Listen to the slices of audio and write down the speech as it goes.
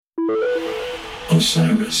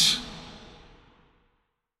Osiris.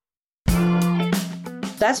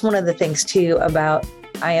 That's one of the things too about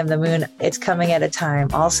I Am the Moon. It's coming at a time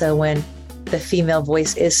also when the female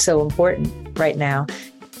voice is so important right now.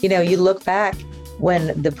 You know, you look back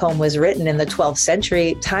when the poem was written in the 12th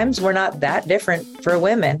century, times were not that different for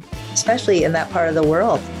women, especially in that part of the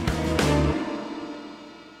world.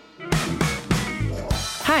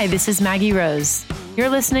 Hi, this is Maggie Rose. You're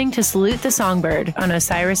listening to Salute the Songbird on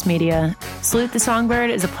Osiris Media. Salute the Songbird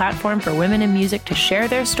is a platform for women in music to share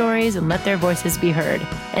their stories and let their voices be heard.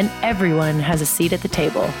 And everyone has a seat at the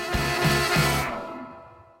table.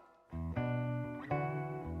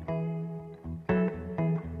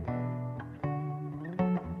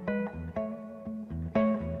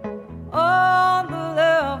 All the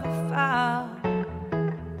love we found,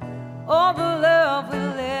 all the love we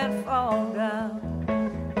let fall down.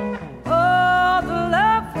 All the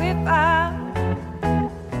love we found,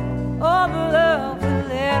 all the love we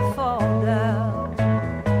let fall down.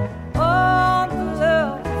 All the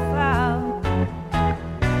love we found,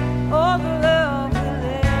 all the love we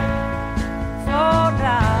let fall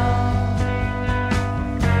down.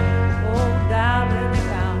 Oh, down and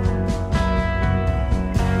down.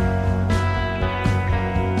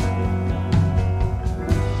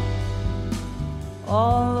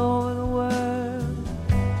 All over the world.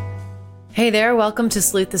 Hey there, welcome to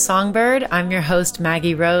Salute the Songbird. I'm your host,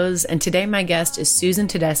 Maggie Rose, and today my guest is Susan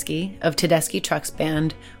Tedeschi of Tedeschi Trucks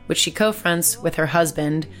Band, which she co-fronts with her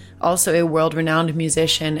husband, also a world-renowned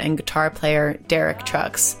musician and guitar player, Derek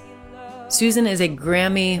Trucks. Susan is a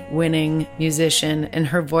Grammy-winning musician, and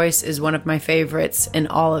her voice is one of my favorites in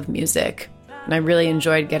all of music. And I really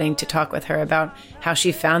enjoyed getting to talk with her about how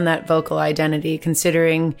she found that vocal identity,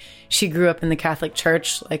 considering she grew up in the Catholic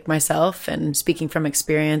Church like myself, and speaking from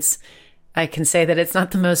experience, I can say that it's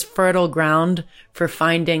not the most fertile ground for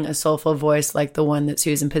finding a soulful voice like the one that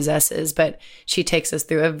Susan possesses, but she takes us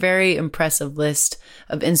through a very impressive list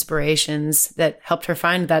of inspirations that helped her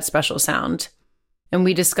find that special sound. And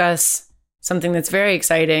we discuss something that's very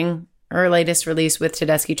exciting, her latest release with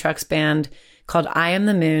Tedeschi Trucks Band called I Am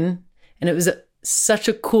the Moon. And it was such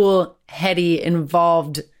a cool, heady,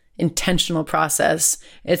 involved, intentional process.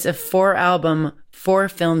 It's a 4-album,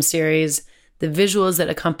 4-film series. The visuals that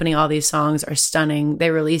accompany all these songs are stunning.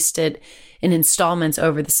 They released it in installments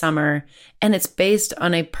over the summer, and it's based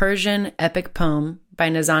on a Persian epic poem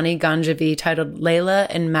by Nazani Ganjavi titled Layla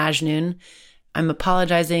and Majnun. I'm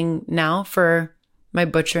apologizing now for my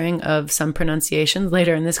butchering of some pronunciations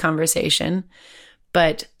later in this conversation,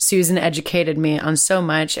 but Susan educated me on so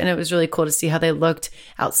much, and it was really cool to see how they looked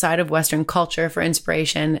outside of Western culture for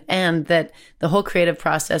inspiration, and that the whole creative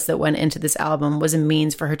process that went into this album was a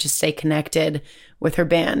means for her to stay connected with her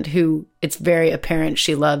band, who it's very apparent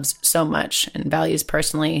she loves so much and values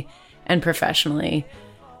personally and professionally.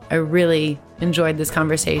 I really enjoyed this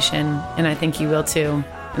conversation, and I think you will too,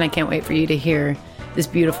 and I can't wait for you to hear this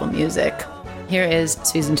beautiful music. Here is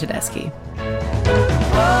Susan Tedeschi.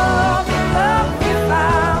 All the love we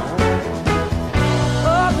found,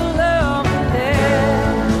 all the love we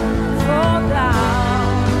let fall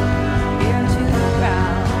down into the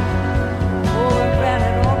ground. Oh, we ran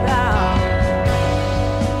it all down.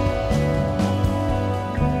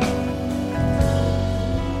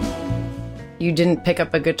 You didn't pick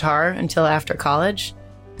up a guitar until after college?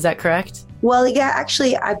 Is that correct? Well, yeah,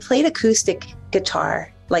 actually, I played acoustic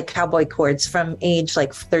guitar, like cowboy chords, from age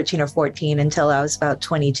like 13 or 14 until I was about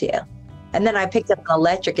 22. And then I picked up an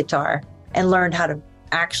electric guitar and learned how to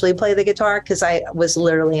actually play the guitar, because I was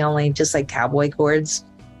literally only just like cowboy chords.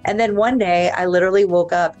 And then one day I literally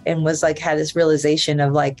woke up and was like, had this realization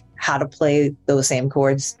of like how to play those same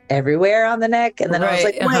chords everywhere on the neck. And then I was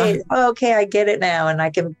like, wait, okay, I get it now. And I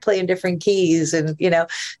can play in different keys and,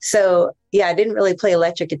 so yeah, I didn't really play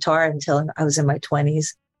electric guitar until I was in my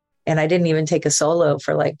 20s. And I didn't even take a solo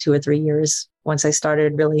for like 2 or 3 years. Once I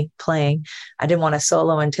started really playing, I didn't want to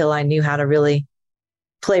solo until I knew how to really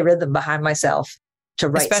play rhythm behind myself to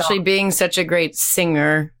write Especially songs. Being such a great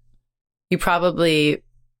singer, you probably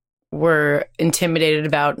were intimidated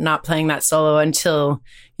about not playing that solo until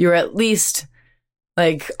you were at least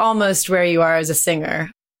like almost where you are as a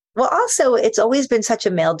singer. Well, also, it's always been such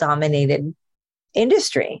a male-dominated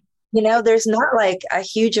industry. There's not like a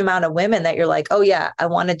huge amount of women that you're like, oh yeah, I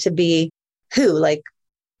wanted to be who? Like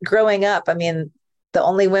growing up, I mean, the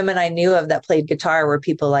only women I knew of that played guitar were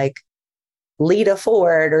people like Lita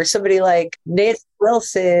Ford or somebody like Nancy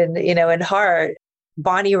Wilson, and Hart,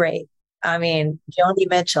 Bonnie Raitt. I mean, Joni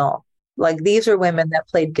Mitchell. Like these are women that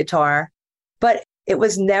played guitar, but it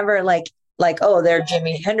was never like, oh, they're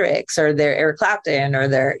Jimi Hendrix or they're Eric Clapton or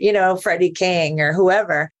they're, Freddie King or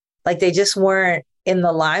whoever. Like they just weren't in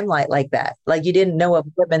the limelight like that. Like you didn't know of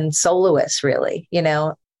women soloists really, you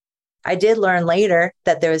know. I did learn later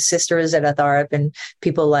that there was Sister Rosetta Tharpe and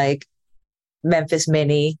people like Memphis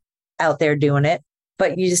Minnie out there doing it,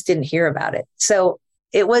 but you just didn't hear about it. So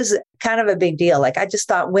it was kind of a big deal. Like I just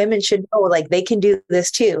thought women should know, like they can do this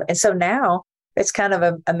too. And so now it's kind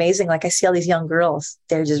of amazing. Like I see all these young girls,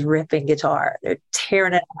 they're just ripping guitar, they're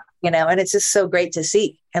tearing it up, you know, and it's just so great to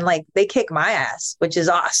see. And like they kick my ass, which is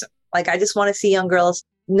awesome. Like I just want to see young girls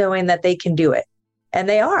knowing that they can do it, and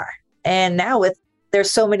they are. And now there's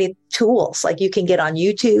so many tools, like you can get on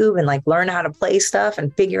YouTube and like learn how to play stuff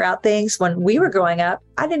and figure out things. When we were growing up,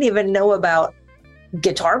 I didn't even know about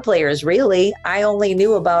guitar players, really. I only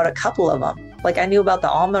knew about a couple of them. Like I knew about the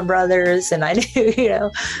Allman Brothers and I knew, you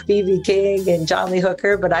know, B.B. King and John Lee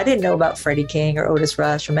Hooker, but I didn't know about Freddie King or Otis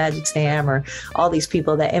Rush or Magic Sam or all these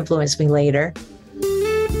people that influenced me later.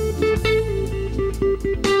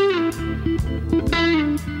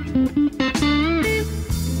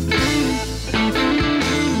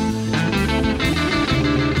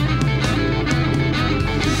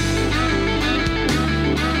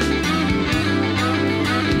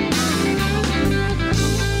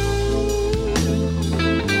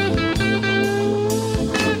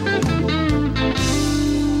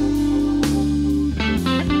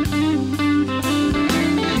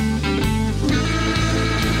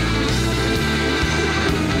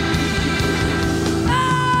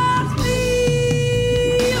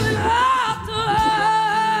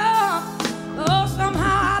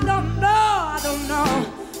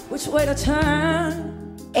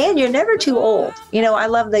 And you're never too old. You know, I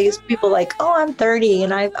love these people like, oh, I'm 30.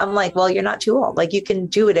 And I'm like, well, you're not too old. Like you can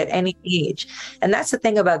do it at any age. And that's the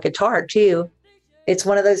thing about guitar too. It's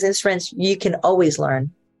one of those instruments you can always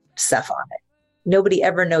learn stuff on it. Nobody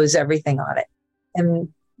ever knows everything on it. And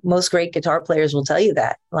most great guitar players will tell you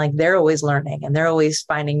that. Like they're always learning and they're always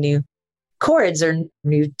finding new chords or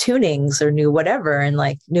new tunings or new whatever and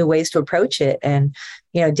like new ways to approach it. And,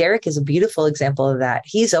 you know, Derek is a beautiful example of that.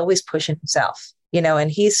 He's always pushing himself, you know, and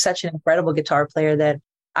he's such an incredible guitar player that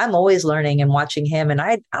I'm always learning and watching him. And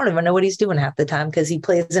I don't even know what he's doing half the time because he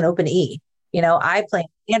plays an open E. You know, I play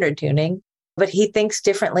standard tuning, but he thinks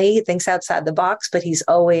differently. He thinks outside the box, but he's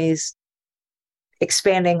always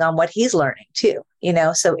expanding on what he's learning too, you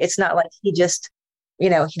know, so it's not like he just, you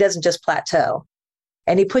know, he doesn't just plateau.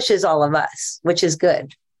 And he pushes all of us, which is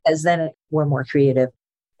good, as then we're more creative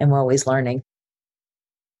and we're always learning.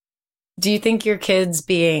 Do you think your kids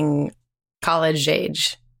being college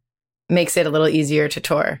age makes it a little easier to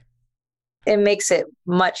tour? It makes it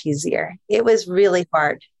much easier. It was really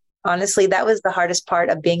hard. Honestly, that was the hardest part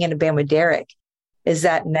of being in a band with Derek, is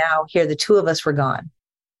that now here the two of us were gone.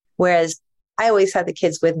 Whereas I always had the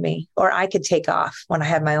kids with me, or I could take off when I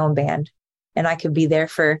had my own band and I could be there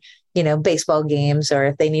for, you know, baseball games, or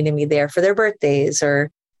if they needed me there for their birthdays,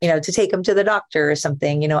 or, you know, to take them to the doctor or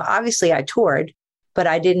something. You know, obviously I toured, but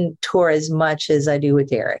I didn't tour as much as I do with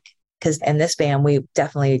Derek, because in this band, we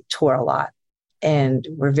definitely tour a lot and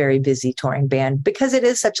we're very busy touring band because it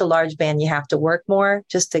is such a large band. You have to work more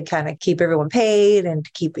just to kind of keep everyone paid and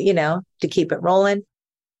to keep, you know, to keep it rolling.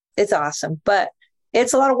 It's awesome, but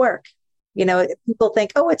it's a lot of work. You know, people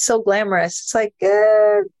think, oh, it's so glamorous. It's like,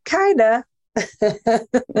 kind of.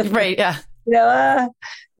 Right. Yeah. You know,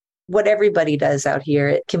 what everybody does out here,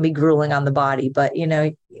 it can be grueling on the body, but, you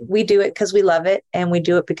know, we do it because we love it, and we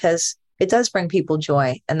do it because it does bring people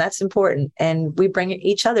joy, and that's important. And we bring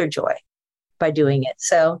each other joy by doing it.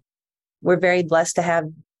 So we're very blessed to have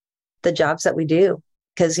the jobs that we do,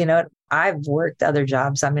 because, you know, I've worked other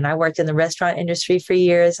jobs. I mean, I worked in the restaurant industry for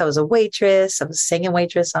years. I was a waitress. I was a singing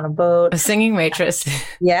waitress on a boat. A singing waitress.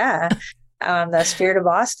 Yeah. On the Spirit of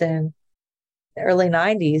Boston, early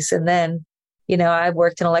 90s. And then, you know, I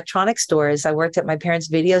worked in electronic stores. I worked at my parents'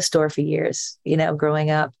 video store for years, you know,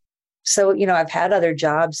 growing up. So, you know, I've had other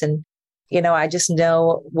jobs, and, you know, I just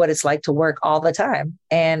know what it's like to work all the time.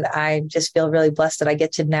 And I just feel really blessed that I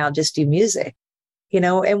get to now just do music, you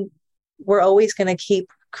know, and we're always going to keep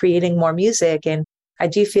creating more music. And I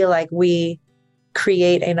do feel like we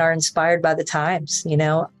create and are inspired by the times, you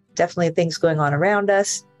know, definitely things going on around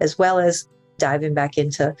us, as well as diving back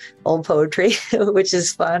into old poetry, which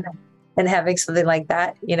is fun, and having something like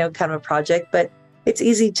that, you know, kind of a project. But it's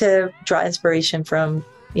easy to draw inspiration from,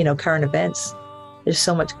 you know, current events. There's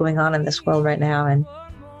so much going on in this world right now,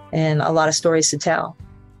 and a lot of stories to tell.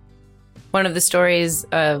 One of the stories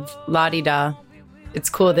of La Di Da, it's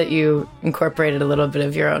cool that you incorporated a little bit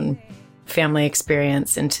of your own family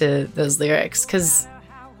experience into those lyrics, because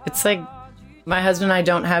it's like, my husband and I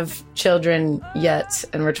don't have children yet,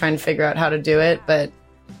 and we're trying to figure out how to do it. But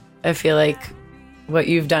I feel like what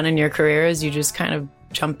you've done in your career is you just kind of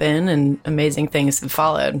jump in and amazing things have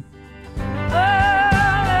followed.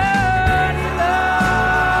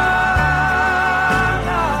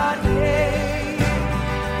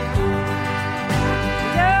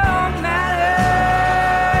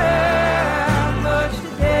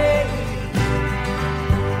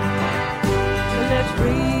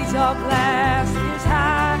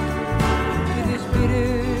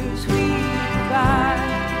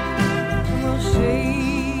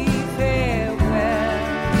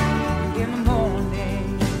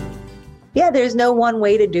 Yeah, there's no one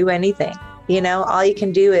way to do anything. You know, all you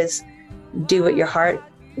can do is do what your heart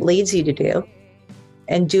leads you to do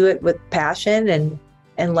and do it with passion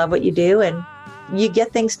and love what you do. And you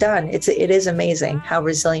get things done. It is amazing how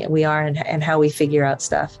resilient we are and how we figure out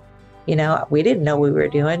stuff. You know, we didn't know what we were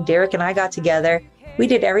doing. Derek and I got together. We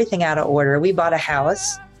did everything out of order. We bought a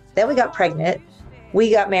house. Then we got pregnant.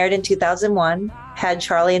 We got married in 2001, had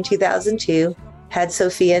Charlie in 2002, had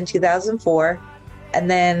Sophia in 2004, and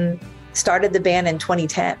then started the band in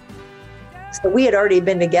 2010. So we had already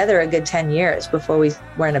been together a good 10 years before we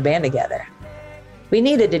were in a band together. We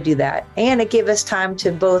needed to do that. And it gave us time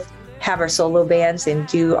to both have our solo bands and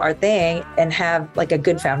do our thing and have like a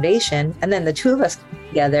good foundation. And then the two of us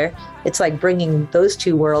together, it's like bringing those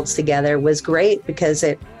two worlds together was great because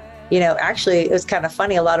it, you know, actually it was kind of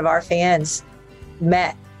funny. A lot of our fans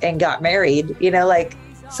met and got married, you know, like,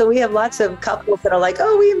 so we have lots of couples that are like,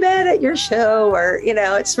 oh, we met at your show, or, you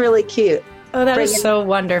know, it's really cute. Oh, that is so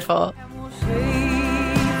wonderful.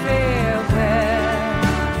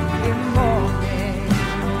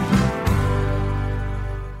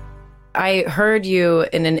 I heard you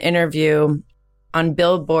in an interview on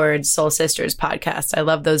Billboard's Soul Sisters podcast. I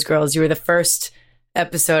love those girls. You were the first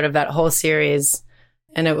episode of that whole series,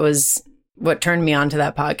 and it was what turned me on to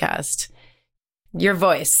that podcast. Your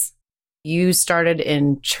voice. You started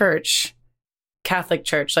in church, Catholic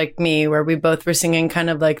church, like me, where we both were singing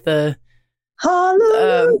kind of like the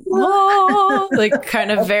like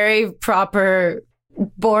kind of very proper,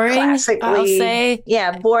 boring, classically, I'll say.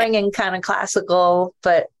 Yeah, boring and kind of classical,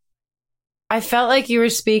 but I felt like you were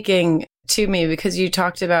speaking to me because you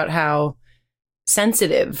talked about how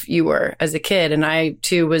sensitive you were as a kid. And I,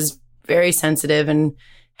 too, was very sensitive, and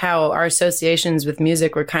how our associations with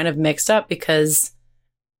music were kind of mixed up because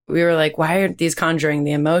we were like, why aren't these conjuring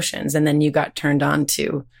the emotions? And then you got turned on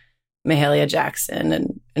to Mahalia Jackson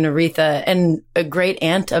and Aretha and a great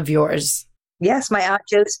aunt of yours. Yes, my Aunt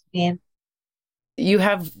Josephine. You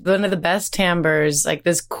have one of the best timbres, like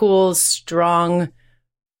this cool, strong,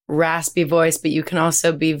 raspy voice, but you can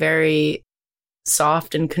also be very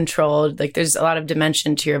soft and controlled. Like there's a lot of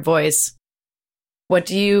dimension to your voice. What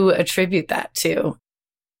do you attribute that to?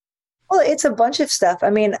 Well, it's a bunch of stuff. I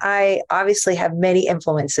mean, I obviously have many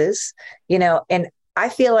influences, you know, and I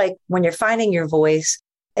feel like when you're finding your voice,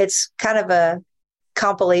 it's kind of a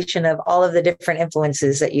compilation of all of the different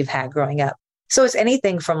influences that you've had growing up. So it's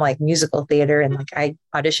anything from like musical theater, and like I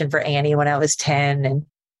auditioned for Annie when I was 10, and,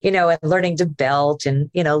 you know, and learning to belt and,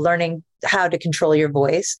 you know, learning how to control your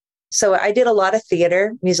voice. So I did a lot of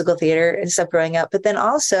theater, musical theater and stuff growing up, but then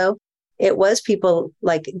also it was people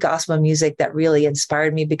like gospel music that really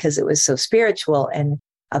inspired me because it was so spiritual and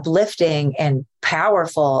uplifting and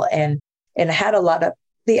powerful and had a lot of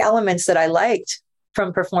the elements that I liked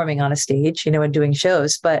from performing on a stage, you know, and doing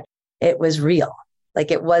shows, but it was real.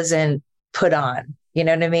 Like it wasn't put on, you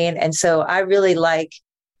know what I mean? And so I really like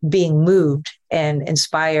being moved and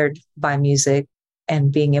inspired by music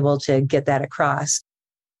and being able to get that across.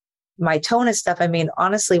 My tone and stuff, I mean,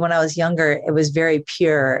 honestly, when I was younger, it was very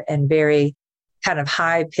pure and very kind of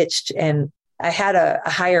high pitched. And I had a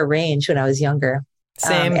higher range when I was younger.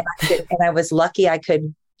 Same. And I was lucky I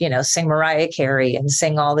could, you know, sing Mariah Carey and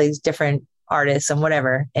sing all these different artists and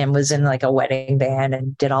whatever, and was in like a wedding band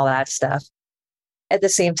and did all that stuff. At the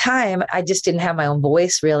same time, I just didn't have my own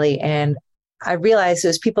voice really. And I realized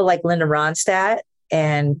there's people like Linda Ronstadt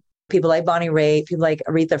and people like Bonnie Raitt, people like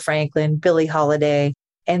Aretha Franklin, Billie Holiday.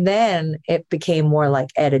 And then it became more like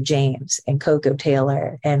Etta James and Coco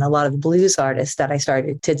Taylor and a lot of the blues artists that I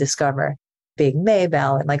started to discover, Big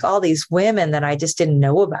Maybelle and like all these women that I just didn't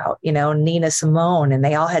know about, you know, Nina Simone, and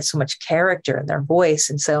they all had so much character in their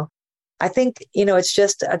voice. And so I think, you know, it's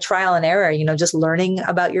just a trial and error, you know, just learning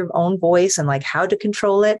about your own voice and like how to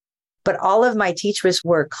control it. But all of my teachers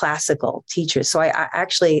were classical teachers. So I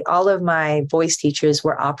actually, all of my voice teachers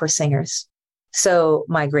were opera singers. So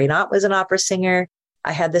my great aunt was an opera singer.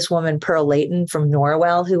 I had this woman, Pearl Layton from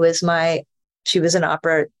Norwell, who was she was an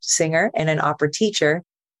opera singer and an opera teacher.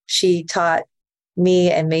 She taught me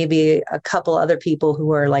and maybe a couple other people who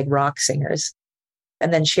were like rock singers.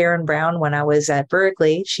 And then Sharon Brown, when I was at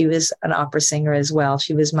Berkeley, she was an opera singer as well.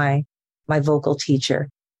 She was my vocal teacher.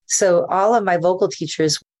 So all of my vocal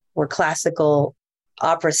teachers were classical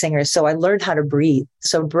opera singers. So I learned how to breathe.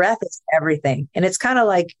 So breath is everything. And it's kind of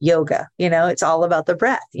like yoga, it's all about the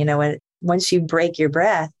breath, and once you break your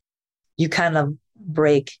breath, you kind of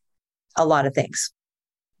break a lot of things.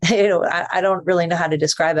 I don't really know how to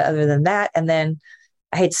describe it other than that. And then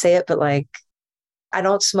I hate to say it, but like, I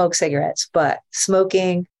don't smoke cigarettes, but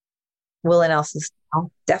smoking Willie Nelson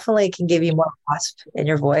style definitely can give you more rasp in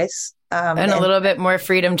your voice. And a little bit more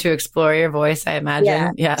freedom to explore your voice, I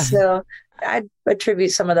imagine. Yeah. So I'd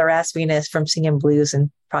attribute some of the raspiness from singing blues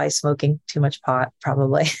and probably smoking too much pot,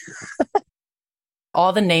 probably.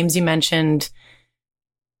 All the names you mentioned,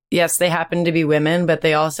 yes, they happen to be women, but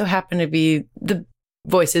they also happen to be the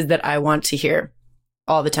voices that I want to hear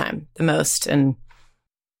all the time, the most. And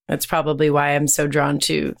that's probably why I'm so drawn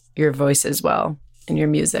to your voice as well and your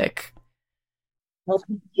music. Well,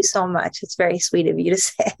 thank you so much. It's very sweet of you to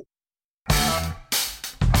say.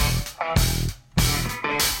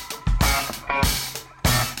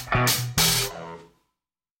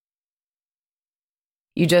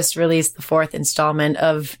 You just released the 4th installment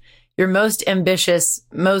of your most ambitious,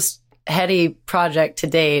 most heady project to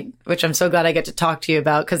date, which I'm so glad I get to talk to you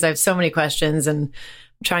about because I have so many questions and I'm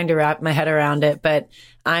trying to wrap my head around it. But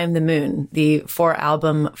I Am the Moon, the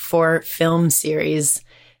 4-album, 4-film series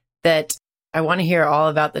that I want to hear all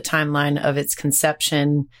about the timeline of its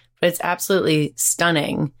conception, but it's absolutely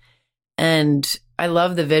stunning. And I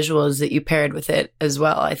love the visuals that you paired with it as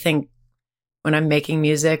well. I think when I'm making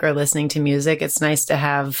music or listening to music, it's nice to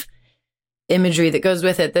have imagery that goes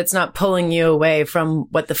with it that's not pulling you away from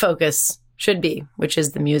what the focus should be, which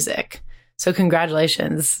is the music. So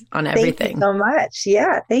congratulations on everything. Thank you so much.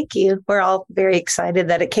 Yeah, thank you. We're all very excited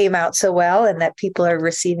that it came out so well and that people are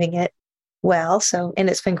receiving it well. So, and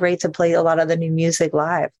it's been great to play a lot of the new music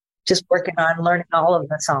live, just working on learning all of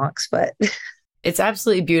the songs, but it's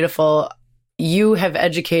absolutely beautiful. You have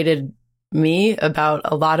educated me about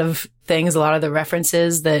a lot of things, a lot of the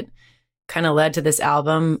references that kind of led to this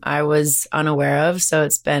album I was unaware of. So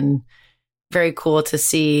it's been very cool to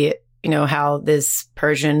see, how this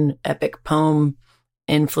Persian epic poem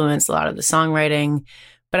influenced a lot of the songwriting.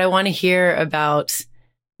 But I want to hear about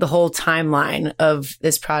the whole timeline of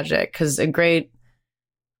this project because a great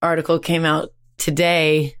article came out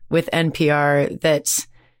today with NPR that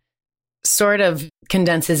sort of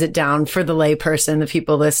condenses it down for the layperson, the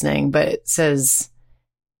people listening, but it says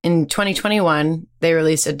in 2021, they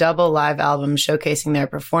released a double live album showcasing their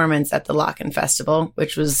performance at the Locken Festival,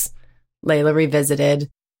 which was Layla Revisited,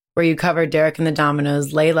 where you covered Derek and the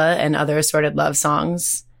Dominoes, Layla, and other assorted love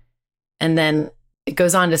songs. And then it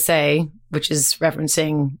goes on to say, which is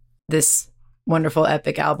referencing this wonderful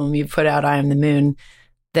epic album you've put out, I Am the Moon,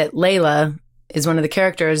 that Layla is one of the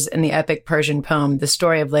characters in the epic Persian poem, The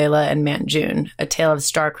Story of Layla and Manjun, a tale of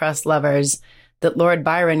star-crossed lovers that Lord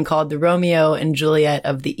Byron called the Romeo and Juliet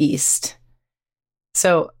of the East.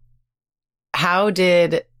 So how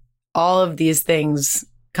did all of these things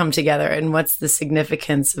come together and what's the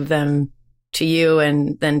significance of them to you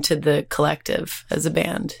and then to the collective as a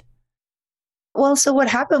band? Well, so what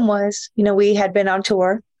happened was, we had been on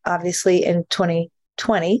tour, obviously, in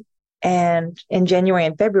 2020 and in January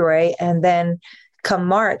and February. And then come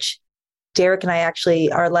March, Derek and I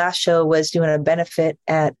our last show was doing a benefit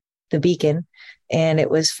at the Beacon, and it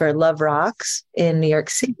was for Love Rocks in New York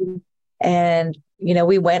City. And,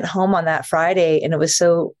 we went home on that Friday and it was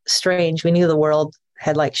so strange. We knew the world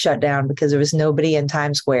had shut down because there was nobody in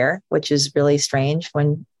Times Square, which is really strange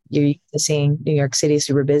when you're used to seeing New York City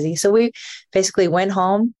super busy. So we basically went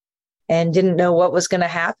home and didn't know what was going to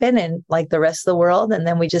happen and like the rest of the world. And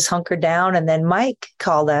then we just hunkered down. And then Mike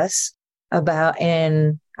called us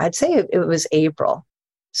I'd say it was April.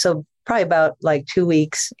 So probably about 2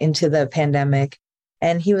 weeks into the pandemic.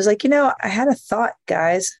 And he was like, I had a thought,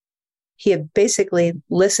 guys. He had basically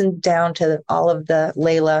listened down to all of the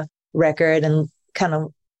Layla record and kind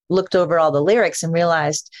of looked over all the lyrics and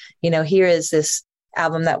realized, here is this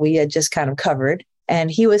album that we had just kind of covered.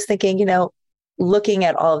 And he was thinking, looking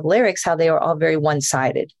at all the lyrics, how they were all very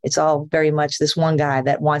one-sided. It's all very much this one guy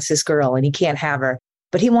that wants this girl and he can't have her,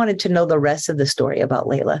 but he wanted to know the rest of the story about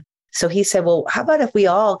Layla. So he said, well, how about if we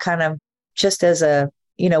all kind of just as a,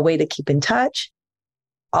 way to keep in touch,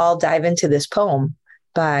 all dive into this poem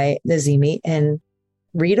by Nazimi and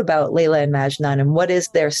read about Layla and Majnun and what is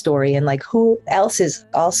their story and who else is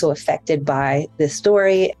also affected by this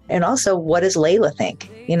story. And also, what does Layla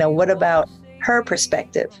think? What about her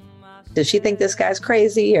perspective? Does she think this guy's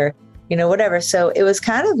crazy or, whatever? So it was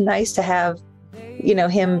kind of nice to have,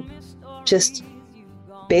 him just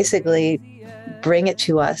basically bring it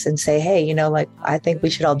to us and say, hey, like, I think we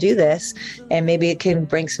should all do this, and maybe it can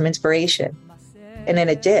bring some inspiration. And then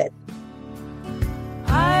it did.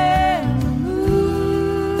 I am the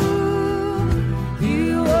moon,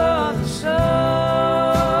 you are the sun,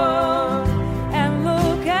 and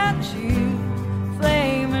look at you,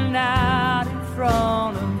 flaming out in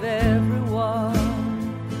front of everyone.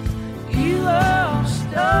 You are a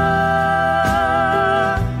star,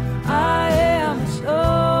 I am a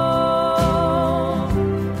stone,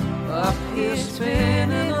 up here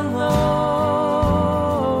spinning alone.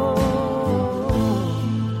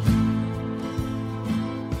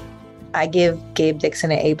 I give Gabe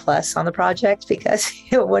Dixon an A+ on the project because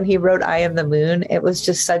when he wrote I Am the Moon, it was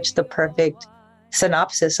just such the perfect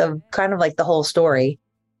synopsis of kind of like the whole story.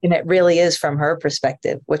 And it really is from her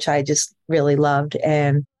perspective, which I just really loved.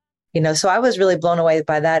 And, so I was really blown away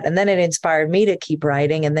by that. And then it inspired me to keep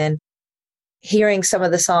writing. And then hearing some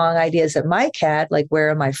of the song ideas that Mike had, like Where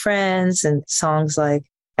Are My Friends, and songs like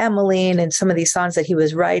Emmeline, and some of these songs that he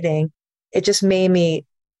was writing, it just made me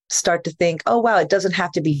start to think, oh, wow, it doesn't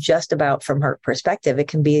have to be just about from her perspective. It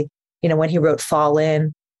can be, when he wrote Fall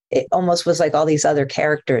In, it almost was like all these other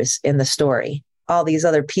characters in the story, all these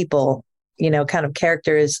other people, kind of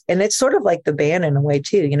characters. And it's sort of like the band in a way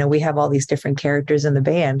too. We have all these different characters in the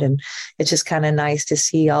band, and it's just kind of nice to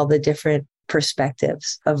see all the different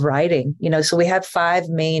perspectives of writing, so we have 5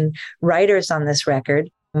 main writers on this record: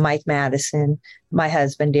 Mike Madison, my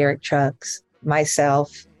husband, Derek Trucks,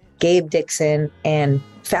 myself, Gabe Dixon, and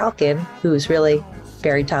Falcon, who's really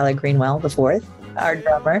Barry Tyler Greenwell, the 4th, our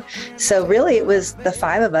drummer. So really it was the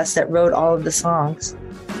 5 of us that wrote all of the songs.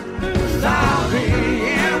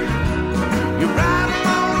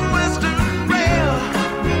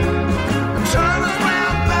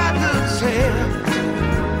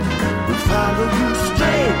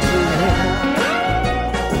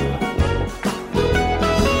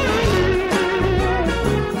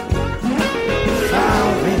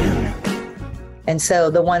 And so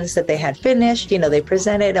the ones that they had finished, they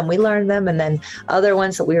presented and we learned them. And then other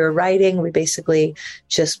ones that we were writing, we basically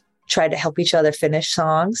just tried to help each other finish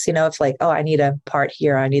songs. If like, oh, I need a part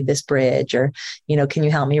here, I need this bridge, or, can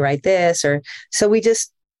you help me write this? Or so we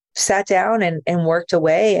just sat down and worked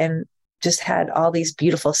away and just had all these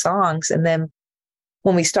beautiful songs. And then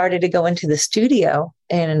when we started to go into the studio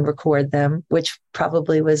and record them, which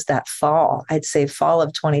probably was that fall, I'd say fall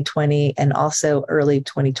of 2020 and also early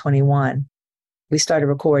 2021, we started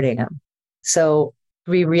recording them. So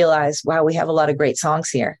we realized, wow, we have a lot of great songs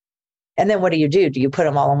here. And then what do? Do you put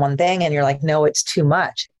them all in one thing? And you're like, no, it's too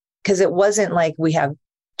much. Because it wasn't like we have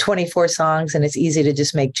 24 songs and it's easy to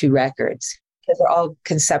just make 2 records, because they're all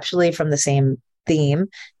conceptually from the same theme.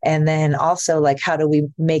 And then also, like, how do we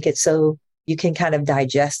make it so you can kind of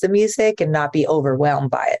digest the music and not be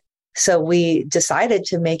overwhelmed by it? So we decided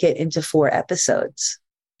to make it into 4 episodes,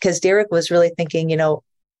 because Derek was really thinking,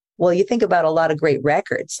 well, you think about a lot of great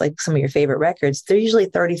records, like some of your favorite records, they're usually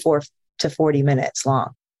 34 to 40 minutes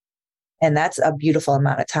long. And that's a beautiful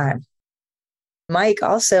amount of time. Mike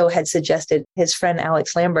also had suggested his friend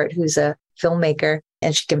Alex Lambert, who's a filmmaker,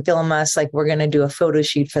 and she can film us. Like, we're going to do a photo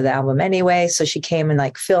shoot for the album anyway. So she came and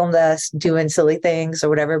like filmed us doing silly things or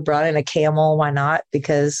whatever, brought in a camel. Why not?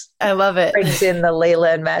 Because I love it. Brings in the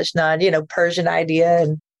Layla and Majnun, Persian idea.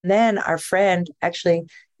 And then our friend, actually,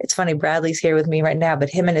 it's funny, Bradley's here with me right now, but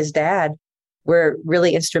him and his dad were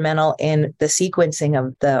really instrumental in the sequencing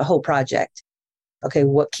of the whole project. Okay,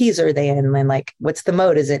 what keys are they in? And like, what's the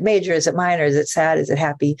mode? Is it major? Is it minor? Is it sad? Is it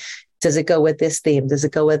happy? Does it go with this theme? Does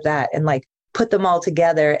it go with that? And like put them all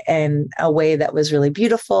together in a way that was really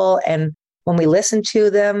beautiful. And when we listened to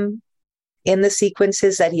them in the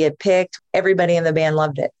sequences that he had picked, everybody in the band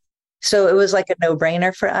loved it. So it was like a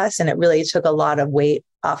no-brainer for us. And it really took a lot of weight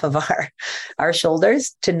off of our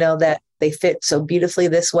shoulders to know that they fit so beautifully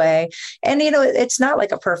this way. And, it's not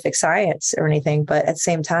like a perfect science or anything, but at the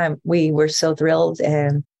same time, we were so thrilled.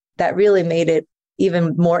 And that really made it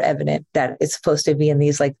even more evident that it's supposed to be in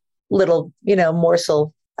these like little,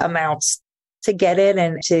 morsel amounts to get it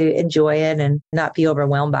and to enjoy it and not be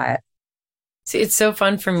overwhelmed by it. See, it's so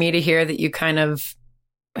fun for me to hear that you kind of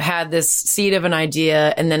had this seed of an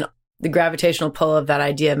idea, and then the gravitational pull of that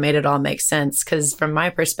idea made it all make sense. Because from my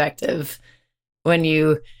perspective, when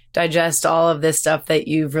you digest all of this stuff that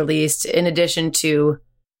you've released, in addition to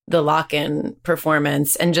the lock-in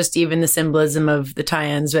performance and just even the symbolism of the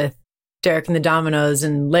tie-ins with Derek and the Dominoes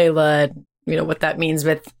and Layla, what that means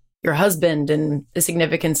with your husband and the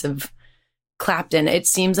significance of Clapton, it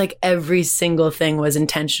seems like every single thing was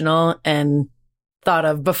intentional and thought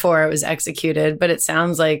of before it was executed. But it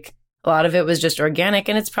sounds like a lot of it was just organic,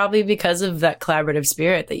 and it's probably because of that collaborative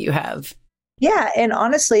spirit that you have. Yeah. And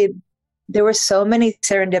honestly, there were so many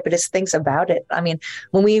serendipitous things about it. I mean,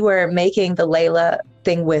 when we were making the Layla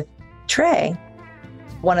thing with Trey,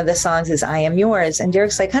 one of the songs is I Am Yours. And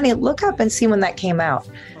Derek's like, honey, look up and see when that came out.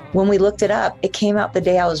 When we looked it up, it came out the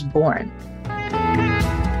day I was born.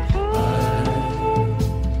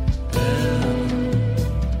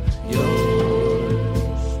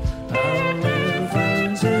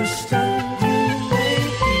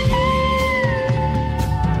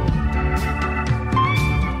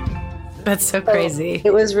 That's so crazy. So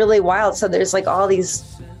it was really wild. So there's like all these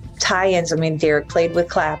tie-ins. I mean, Derek played with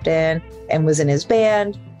Clapton and was in his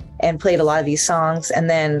band and played a lot of these songs. And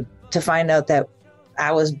then to find out that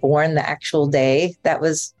I was born the actual day that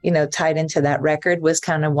was, tied into that record was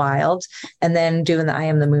kind of wild. And then doing the I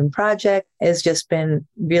Am the Moon project has just been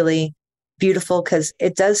really beautiful because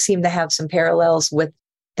it does seem to have some parallels with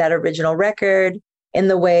that original record in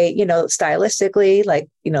the way, stylistically, like,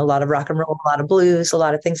 a lot of rock and roll, a lot of blues, a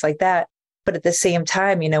lot of things like that. But at the same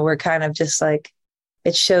time, we're kind of just like,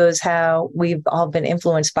 it shows how we've all been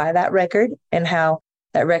influenced by that record and how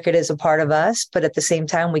that record is a part of us. But at the same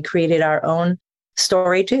time, we created our own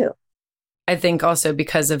story too. I think also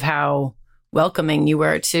because of how welcoming you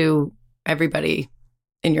were to everybody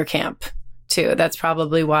in your camp too. That's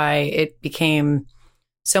probably why it became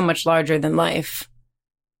so much larger than life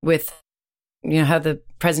with, how the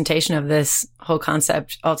presentation of this whole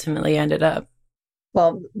concept ultimately ended up.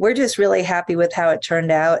 Well, we're just really happy with how it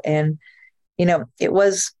turned out. And, it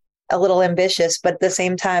was a little ambitious, but at the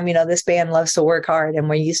same time, this band loves to work hard and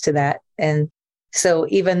we're used to that. And so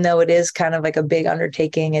even though it is kind of like a big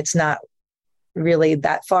undertaking, it's not really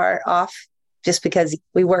that far off just because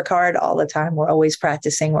we work hard all the time. We're always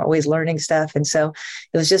practicing, we're always learning stuff. And so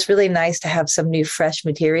it was just really nice to have some new, fresh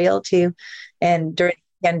material too. And during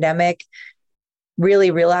the pandemic,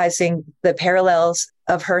 really realizing the parallels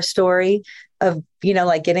of her story of,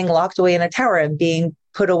 like getting locked away in a tower and being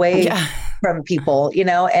put away from people,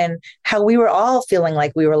 and how we were all feeling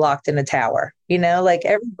like we were locked in a tower, like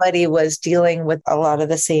everybody was dealing with a lot of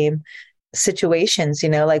the same situations,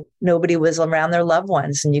 like nobody was around their loved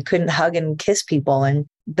ones and you couldn't hug and kiss people. And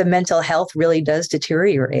the mental health really does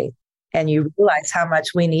deteriorate and you realize how much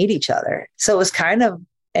we need each other. So it was kind of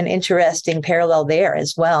an interesting parallel there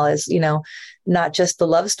as well as, not just the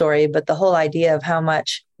love story, but the whole idea of how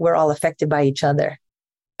much we're all affected by each other.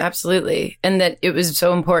 Absolutely. And that it was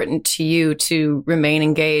so important to you to remain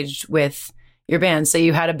engaged with your band. So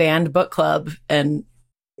you had a band book club and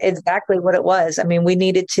exactly what it was. I mean, we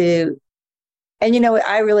needed to, and,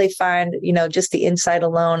 I really find, just the insight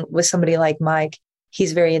alone with somebody like Mike,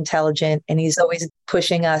 he's very intelligent and he's always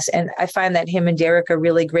pushing us. And I find that him and Derek are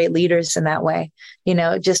really great leaders in that way,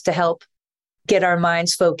 just to help get our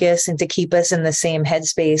minds focused and to keep us in the same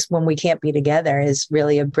headspace when we can't be together is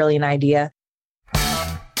really a brilliant idea.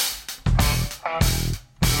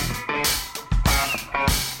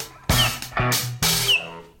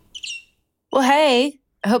 Well, hey,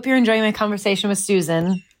 I hope you're enjoying my conversation with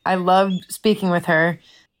Susan. I loved speaking with her,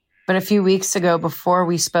 but a few weeks ago before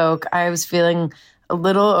we spoke, I was feeling a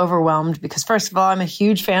little overwhelmed because first of all, I'm a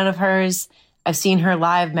huge fan of hers. I've seen her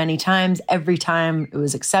live many times. Every time it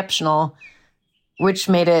was exceptional, which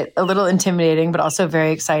made it a little intimidating, but also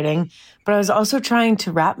very exciting. But I was also trying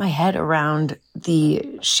to wrap my head around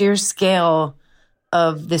the sheer scale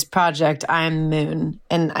of this project, I Am the Moon.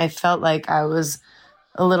 And I felt like I was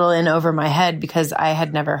a little in over my head because I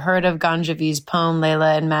had never heard of Ganjavi's poem,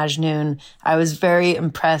 Layla and Majnun. I was very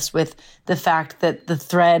impressed with the fact that the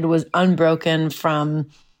thread was unbroken from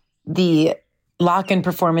the lock-in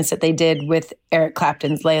performance that they did with Eric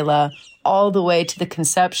Clapton's Layla all the way to the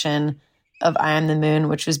conception of I Am the Moon,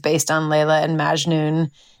 which was based on Layla and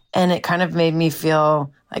Majnun. And it kind of made me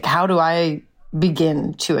feel like, how do I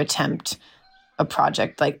begin to attempt a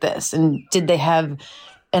project like this? And did they have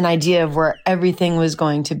an idea of where everything was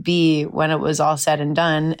going to be when it was all said and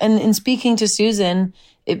done? And in speaking to Susan,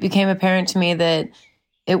 it became apparent to me that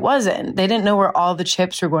it wasn't. They didn't know where all the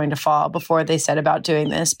chips were going to fall before they set about doing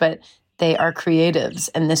this, but they are creatives,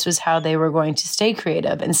 and this was how they were going to stay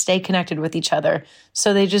creative and stay connected with each other.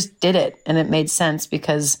 So they just did it, and it made sense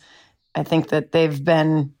because I think that they've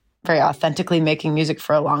been very authentically making music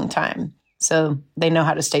for a long time. So they know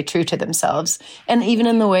how to stay true to themselves. And even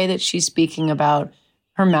in the way that she's speaking about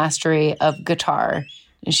her mastery of guitar,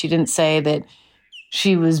 and she didn't say that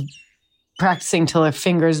she was practicing till her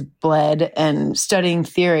fingers bled and studying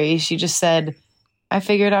theory. She just said, I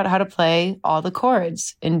figured out how to play all the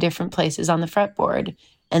chords in different places on the fretboard.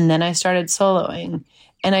 And then I started soloing.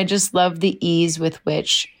 And I just love the ease with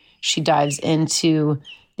which she dives into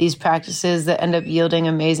these practices that end up yielding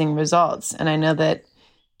amazing results. And I know that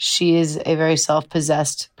she is a very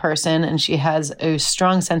self-possessed person and she has a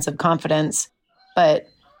strong sense of confidence, but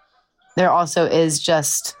there also is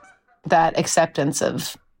just that acceptance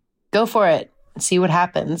of go for it, see what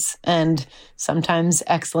happens. And sometimes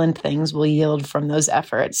excellent things will yield from those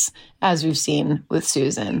efforts, as we've seen with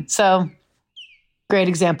Susan. So great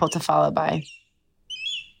example to follow by.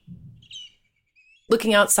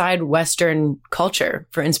 Looking outside Western culture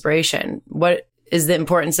for inspiration, what is the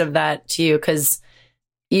importance of that to you? Because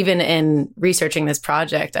even in researching this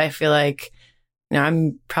project, I feel like,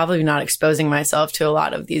 I'm probably not exposing myself to a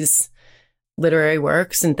lot of these literary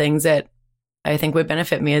works and things that I think would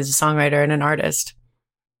benefit me as a songwriter and an artist.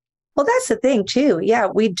 Well, that's the thing too. Yeah,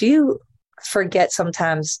 we do forget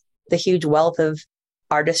sometimes the huge wealth of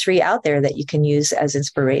artistry out there that you can use as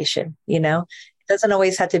inspiration. It doesn't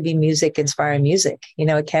always have to be music inspiring music.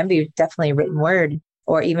 It can be definitely written word,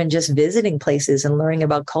 or even just visiting places and learning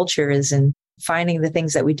about cultures and finding the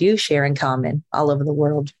things that we do share in common all over the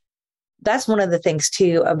world. That's one of the things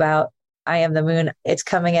too about I Am the Moon. It's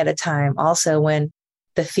coming at a time also when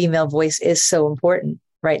the female voice is so important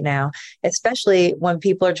right now, especially when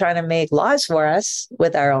people are trying to make laws for us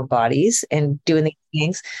with our own bodies and doing these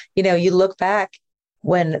things. You look back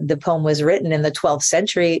when the poem was written in the 12th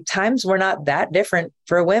century, times were not that different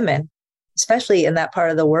for women, especially in that part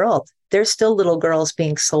of the world. There's still little girls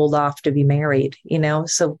being sold off to be married,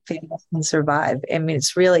 so families can survive. I mean,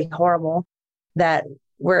 it's really horrible that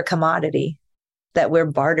we're a commodity, that we're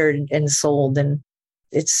bartered and sold. And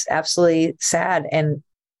it's absolutely sad. And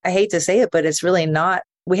I hate to say it, but it's really not,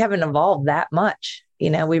 we haven't evolved that much.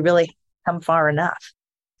 We really come far enough,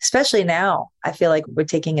 especially now. I feel like we're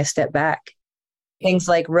taking a step back. Things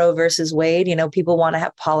like Roe versus Wade, people want to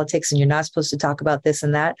have politics and you're not supposed to talk about this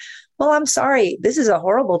and that. Well, I'm sorry. This is a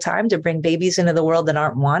horrible time to bring babies into the world that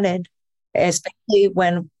aren't wanted, especially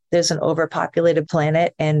when there's an overpopulated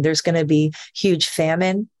planet and there's going to be huge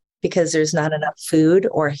famine because there's not enough food,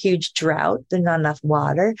 or huge drought, there's not enough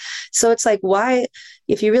water. So it's like, why,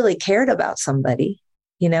 if you really cared about somebody,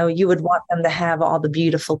 you would want them to have all the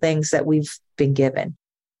beautiful things that we've been given.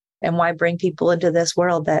 And why bring people into this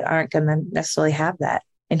world that aren't going to necessarily have that?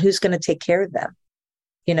 And who's going to take care of them?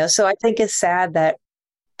 So I think it's sad that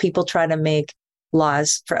people try to make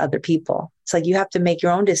laws for other people. It's like, you have to make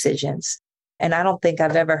your own decisions. And I don't think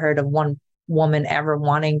I've ever heard of one woman ever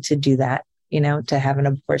wanting to do that, to have an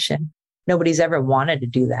abortion. Nobody's ever wanted to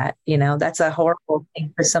do that. That's a horrible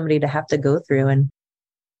thing for somebody to have to go through. And,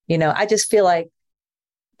 I just feel like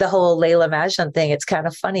the whole Layla Majnun thing, it's kind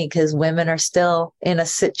of funny because women are still in a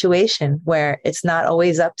situation where it's not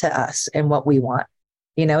always up to us and what we want.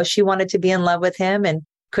 She wanted to be in love with him and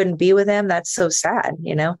couldn't be with him. That's so sad.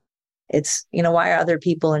 It's, why are other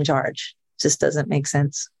people in charge? It just doesn't make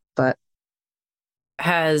sense. But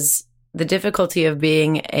has the difficulty of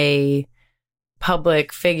being a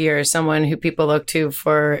public figure, someone who people look to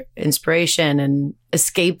for inspiration and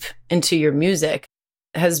escape into your music,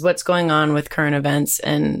 has what's going on with current events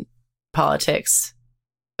and politics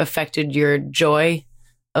affected your joy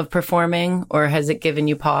of performing, or has it given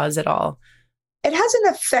you pause at all? It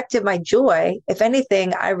hasn't affected my joy. If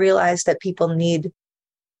anything, I realize that people need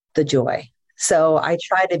the joy. So I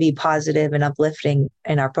try to be positive and uplifting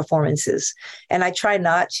in our performances. And I try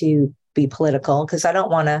not to be political because I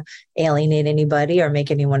don't want to alienate anybody or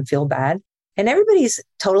make anyone feel bad. And everybody's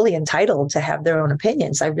totally entitled to have their own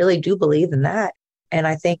opinions. I really do believe in that. And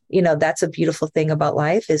I think, that's a beautiful thing about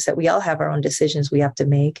life, is that we all have our own decisions we have to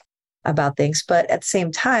make about things. But at the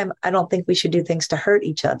same time, I don't think we should do things to hurt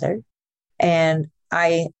each other. And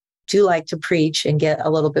I do like to preach and get a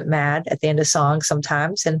little bit mad at the end of songs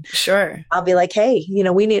sometimes. And sure, I'll be like, hey,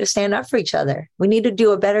 we need to stand up for each other. We need to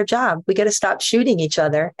do a better job. We got to stop shooting each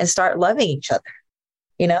other and start loving each other,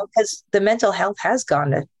 because the mental health has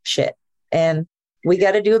gone to shit. And we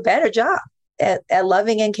got to do a better job at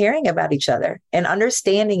loving and caring about each other and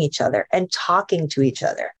understanding each other and talking to each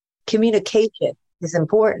other. Communication is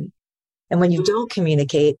important. And when you don't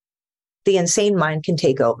communicate, the insane mind can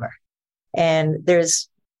take over. And there's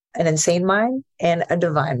an insane mind and a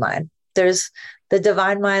divine mind. There's the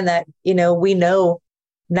divine mind that, we know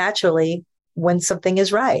naturally when something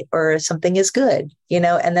is right or something is good,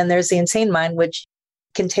 and then there's the insane mind, which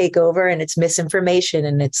can take over, and it's misinformation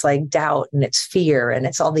and it's like doubt and it's fear and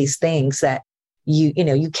it's all these things that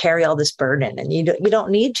you carry all this burden and you don't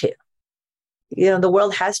need to. The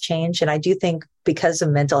world has changed. And I do think because of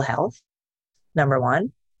mental health, number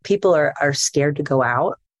one, people are scared to go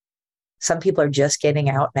out. Some people are just getting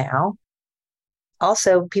out now.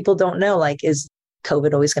 Also, people don't know, is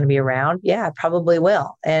COVID always going to be around? Yeah, it probably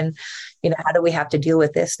will. And, how do we have to deal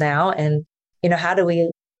with this now? And, how do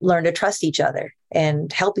we learn to trust each other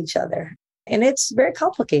and help each other? And it's very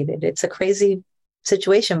complicated. It's a crazy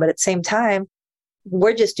situation, but at the same time,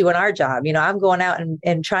 we're just doing our job. I'm going out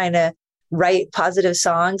and trying to write positive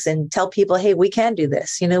songs and tell people, hey, we can do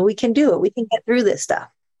this. We can do it. We can get through this stuff.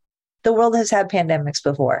 The world has had pandemics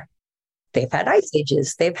before. They've had ice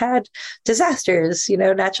ages. They've had disasters,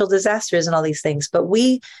 natural disasters and all these things. But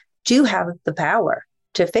we do have the power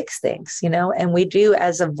to fix things, and we do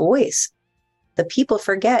as a voice. The people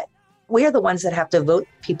forget we're the ones that have to vote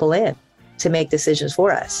people in to make decisions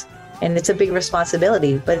for us. And it's a big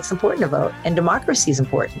responsibility, but it's important to vote, and democracy is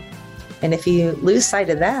important. And if you lose sight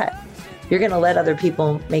of that, you're going to let other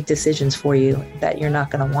people make decisions for you that you're not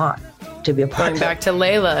going to want to be a part of. Going back to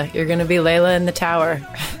Layla, you're going to be Layla in the tower,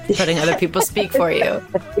 letting other people speak for you.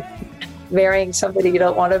 Marrying somebody you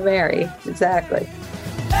don't want to marry. Exactly.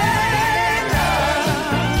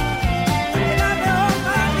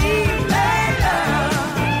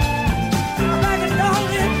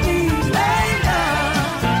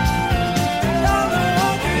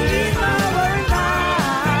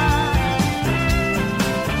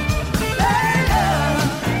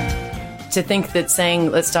 To think that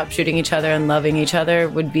saying, let's stop shooting each other and loving each other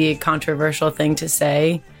would be a controversial thing to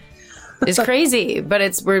say is crazy. But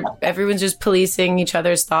everyone's just policing each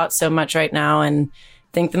other's thoughts so much right now. And I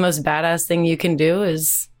think the most badass thing you can do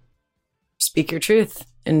is speak your truth.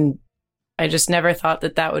 And I just never thought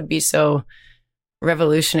that would be so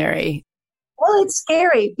revolutionary. Well, it's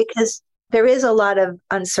scary because there is a lot of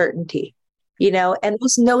uncertainty, and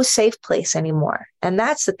there's no safe place anymore. And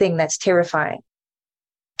that's the thing that's terrifying.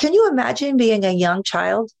 Can you imagine being a young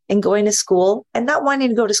child and going to school and not wanting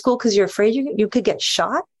to go to school because you're afraid you could get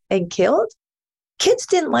shot and killed? Kids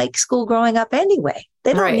didn't like school growing up anyway.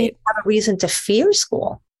 They don't need to have a reason to fear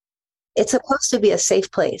school. It's supposed to be a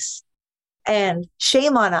safe place. And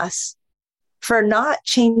shame on us for not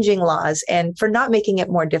changing laws and for not making it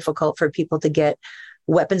more difficult for people to get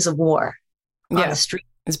weapons of war on the street.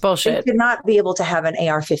 It's bullshit. They should not be able to have an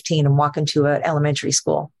AR-15 and walk into an elementary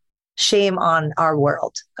school. Shame on our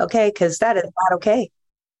world, okay? Because that is not okay.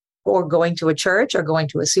 Or going to a church or going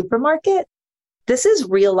to a supermarket. This is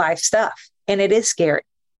real life stuff, and it is scary.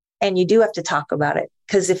 And you do have to talk about it,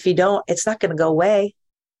 because if you don't, it's not going to go away.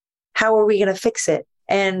 How are we going to fix it?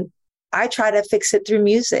 And I try to fix it through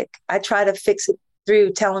music. I try to fix it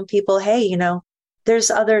through telling people, hey, there's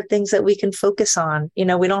other things that we can focus on. We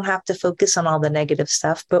don't have to focus on all the negative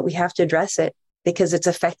stuff, but we have to address it because it's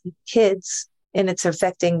affecting kids. And it's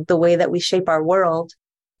affecting the way that we shape our world,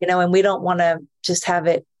 and we don't want to just have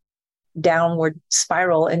it downward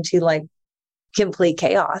spiral into like complete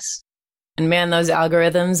chaos. And man, those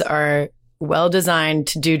algorithms are well designed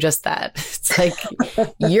to do just that. It's like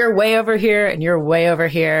you're way over here and you're way over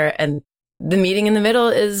here. And the meeting in the middle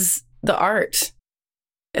is the art.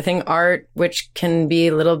 I think art, which can be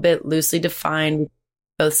a little bit loosely defined,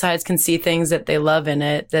 both sides can see things that they love in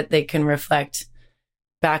it, that they can reflect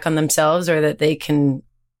back on themselves, or that they can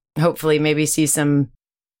hopefully maybe see some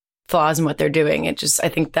flaws in what they're doing. I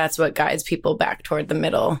think that's what guides people back toward the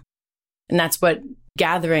middle. And that's what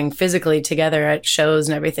gathering physically together at shows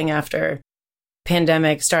and everything after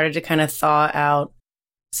pandemic started to kind of thaw out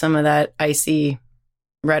some of that icy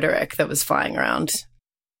rhetoric that was flying around.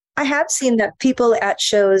 I have seen that people at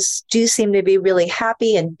shows do seem to be really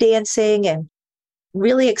happy and dancing and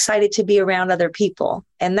really excited to be around other people.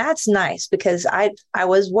 And that's nice, because I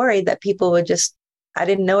was worried that people would I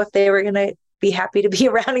didn't know if they were going to be happy to be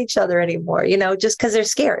around each other anymore, just because they're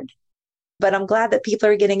scared. But I'm glad that people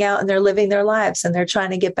are getting out and they're living their lives and they're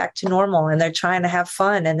trying to get back to normal and they're trying to have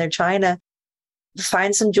fun and they're trying to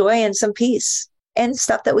find some joy and some peace and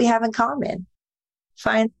stuff that we have in common.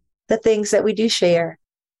 Find the things that we do share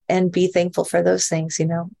and be thankful for those things,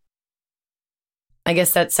 I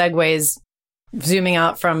guess that segues, zooming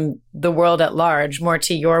out from the world at large, more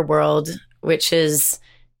to your world, which is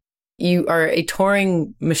you are a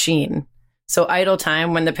touring machine. So idle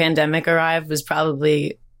time when the pandemic arrived was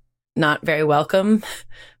probably not very welcome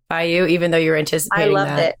by you, even though you were anticipating that. I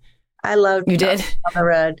loved it. I loved You did? On the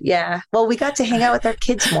road. Yeah. Well, we got to hang out with our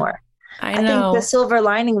kids more. I think the silver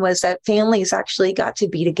lining was that families actually got to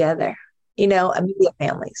be together, immediate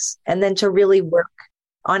families, and then to really work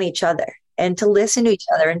on each other and to listen to each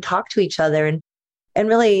other and talk to each other and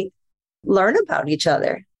really learn about each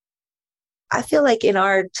other. I feel like in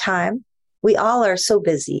our time, we all are so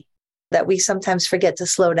busy that we sometimes forget to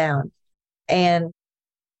slow down and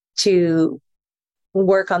to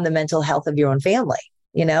work on the mental health of your own family.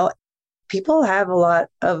 People have a lot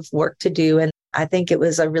of work to do, and I think it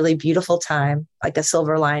was a really beautiful time, like a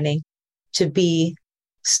silver lining, to be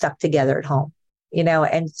stuck together at home,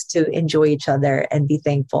 and to enjoy each other and be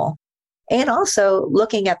thankful. And also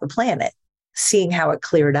looking at the planet, seeing how it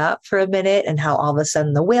cleared up for a minute and how all of a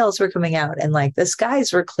sudden the whales were coming out and like the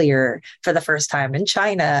skies were clear for the first time in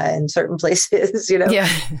China and certain places, Yeah.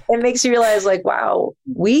 It makes you realize like, wow,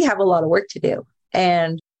 we have a lot of work to do.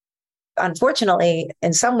 And unfortunately,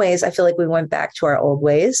 in some ways, I feel like we went back to our old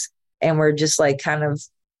ways and we're just like kind of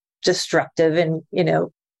destructive and,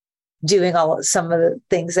 doing some of the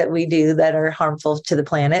things that we do that are harmful to the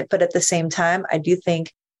planet. But at the same time, I do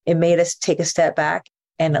think it made us take a step back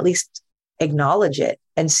and at least acknowledge it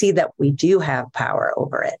and see that we do have power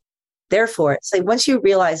over it. Therefore, it's like once you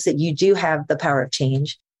realize that you do have the power of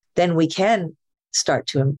change, then we can start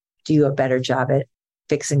to do a better job at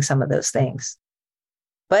fixing some of those things.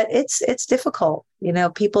 But it's difficult.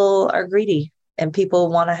 People are greedy and people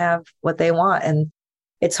want to have what they want. And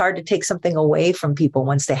it's hard to take something away from people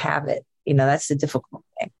once they have it. That's the difficult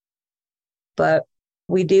thing. But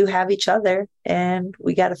we do have each other and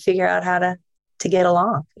we got to figure out how to get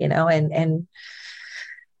along, and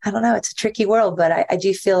I don't know, it's a tricky world, but I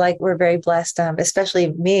do feel like we're very blessed,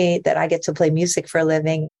 especially me, that I get to play music for a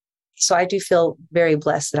living. So I do feel very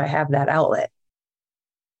blessed that I have that outlet.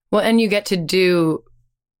 Well, and you get to do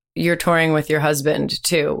your touring with your husband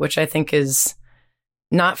too, which I think is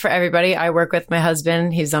not for everybody. I work with my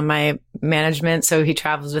husband. He's on my management, so he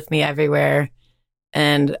travels with me everywhere.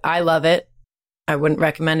 And I love it. I wouldn't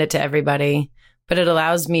recommend it to everybody, but it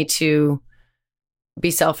allows me to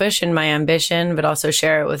be selfish in my ambition, but also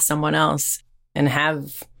share it with someone else and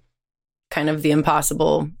have kind of the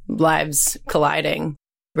impossible lives colliding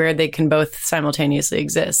where they can both simultaneously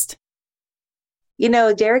exist.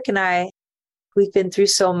 Derek and I, we've been through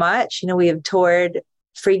so much. We have toured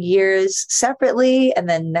for years separately and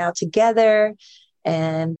then now together.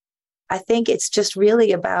 And I think it's just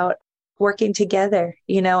really about working together,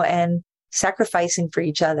 and sacrificing for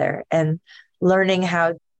each other and learning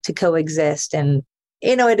how to coexist. And,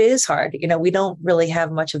 it is hard. We don't really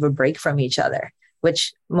have much of a break from each other,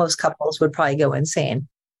 which most couples would probably go insane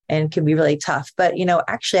and can be really tough. But,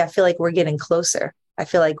 actually, I feel like we're getting closer. I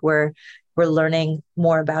feel like we're learning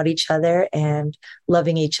more about each other and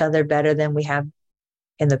loving each other better than we have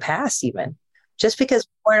in the past, even just because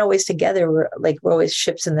we weren't always together. We're always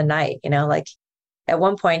ships in the night, like at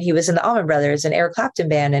one point he was in the Allman Brothers and Eric Clapton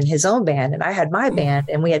band and his own band. And I had my band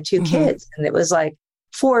and we had two kids and it was like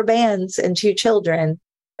 4 bands and 2 children.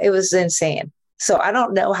 It was insane. So I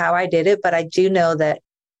don't know how I did it, but I do know that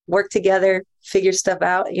work together, figure stuff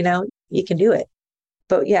out, you can do it.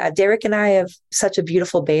 But yeah, Derek and I have such a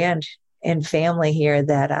beautiful band and family here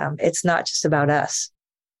that it's not just about us.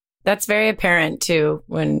 That's very apparent too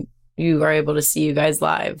when you are able to see you guys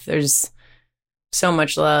live. There's so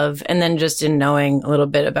much love. And then just in knowing a little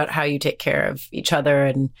bit about how you take care of each other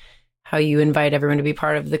and how you invite everyone to be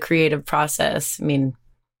part of the creative process. I mean,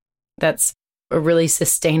 that's a really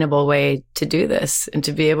sustainable way to do this and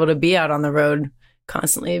to be able to be out on the road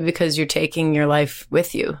constantly because you're taking your life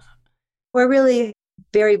with you. We're really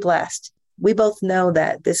very blessed. We both know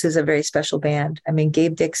that this is a very special band. I mean,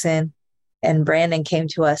 Gabe Dixon and Brandon came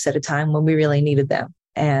to us at a time when we really needed them.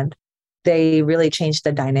 And they really changed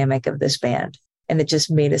the dynamic of this band. And it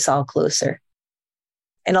just made us all closer.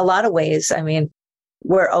 In a lot of ways, I mean,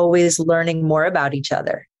 we're always learning more about each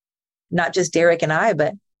other, not just Derek and I,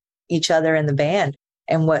 but each other in the band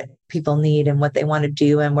and what people need and what they want to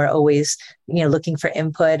do. And we're always, looking for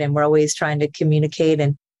input and we're always trying to communicate.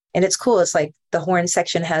 And it's cool. It's like the horn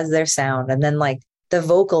section has their sound. And then like the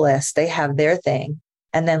vocalists, they have their thing.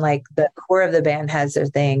 And then like the core of the band has their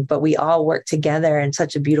thing, but we all work together in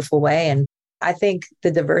such a beautiful way. And I think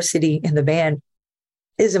the diversity in the band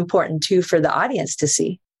is important too for the audience to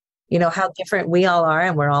see, how different we all are.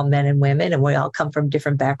 And we're all men and women and we all come from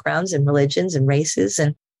different backgrounds and religions and races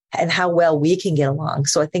and how well we can get along.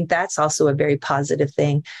 So I think that's also a very positive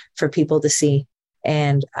thing for people to see.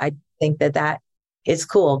 And I think that is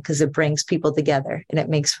cool because it brings people together and it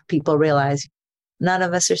makes people realize none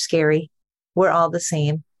of us are scary. We're all the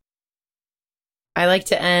same. I like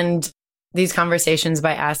to end these conversations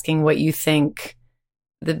by asking what you think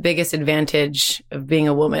the biggest advantage of being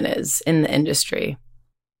a woman is in the industry.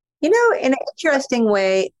 In an interesting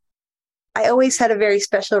way, I always had a very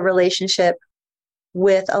special relationship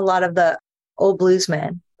with a lot of the old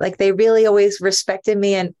bluesmen. Like they really always respected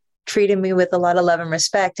me and treated me with a lot of love and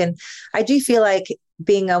respect. And I do feel like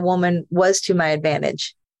being a woman was to my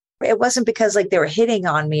advantage. It wasn't because like they were hitting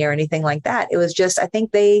on me or anything like that. It was just, I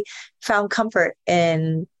think they found comfort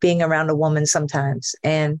in being around a woman sometimes.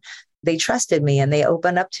 And they trusted me and they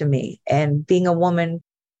opened up to me. And being a woman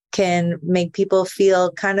can make people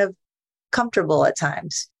feel kind of comfortable at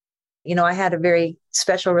times. I had a very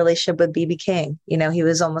special relationship with B.B. King. He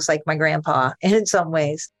was almost like my grandpa in some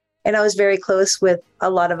ways. And I was very close with a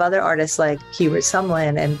lot of other artists like Hubert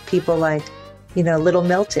Sumlin and people like, Little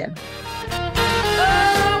Milton.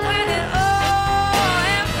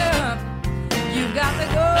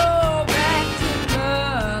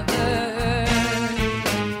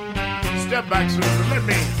 Step back, Susan.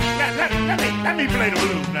 Let me play the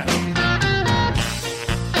blues now.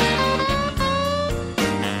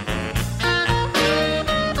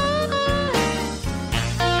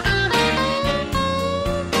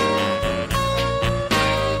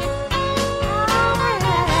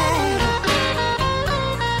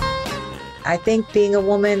 I think being a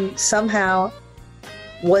woman somehow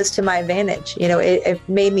was to my advantage. It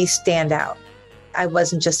made me stand out. I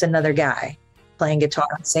wasn't just another guy playing guitar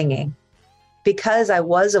and singing. Because I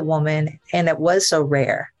was a woman and it was so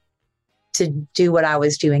rare to do what I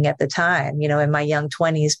was doing at the time, in my young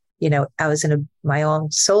 20s, I was in my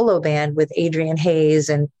own solo band with Adrian Hayes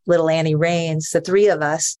and little Annie Raines. The three of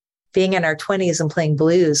us being in our 20s and playing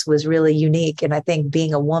blues was really unique. And I think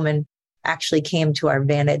being a woman actually came to our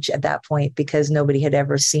advantage at that point because nobody had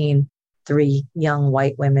ever seen three young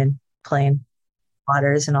white women playing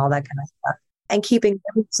waters and all that kind of stuff and keeping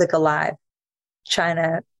music alive, trying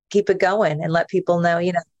to keep it going and let people know,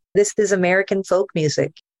 this is American folk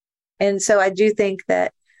music. And so I do think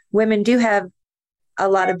that women do have a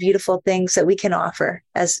lot of beautiful things that we can offer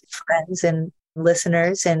as friends and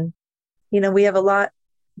listeners. And, we have a lot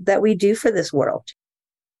that we do for this world.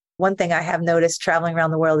 One thing I have noticed traveling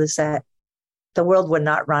around the world is that the world would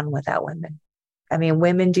not run without women. I mean,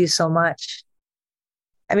 women do so much.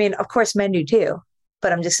 I mean, of course, men do too,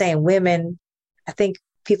 but I'm just saying women, I think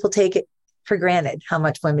people take it for granted how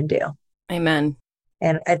much women do. Amen.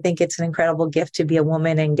 And I think it's an incredible gift to be a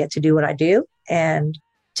woman and get to do what I do and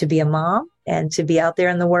to be a mom and to be out there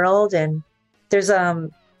in the world. And there's a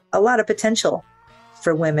lot of potential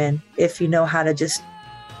for women if you know how to just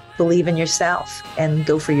believe in yourself and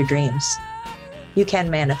go for your dreams. You can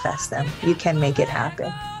manifest them. You can make it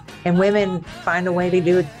happen. And women find a way to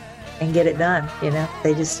do it and get it done.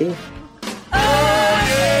 They just do.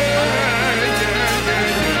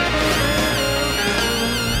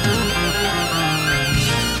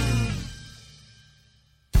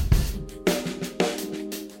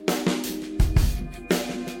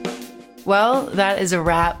 Well, that is a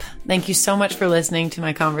wrap. Thank you so much for listening to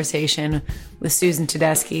my conversation with Susan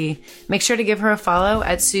Tedeschi. Make sure to give her a follow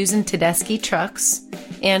at Susan Tedeschi Trucks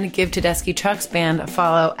and give Tedeschi Trucks Band a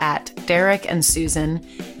follow at Derek and Susan.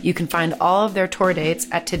 You can find all of their tour dates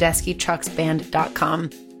at TedeschiTrucksBand.com.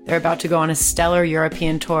 They're about to go on a stellar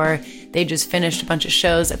European tour. They just finished a bunch of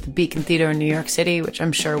shows at the Beacon Theater in New York City, which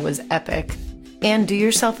I'm sure was epic. And do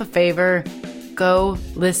yourself a favor. Go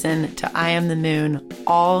listen to I Am the Moon,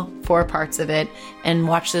 all 4 parts of it, and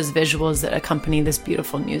watch those visuals that accompany this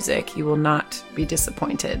beautiful music. You will not be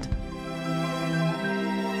disappointed.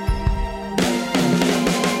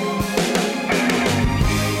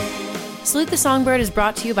 Salute the Songbird is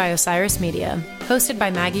brought to you by Osiris Media, hosted by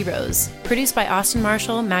Maggie Rose, produced by Austin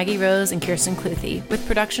Marshall, Maggie Rose, and Kirsten Cluthy, with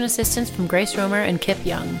production assistance from Grace Romer and Kip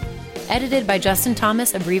Young. Edited by Justin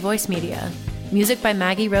Thomas of Revoice Media. Music by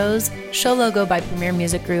Maggie Rose, show logo by Premier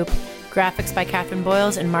Music Group, graphics by Catherine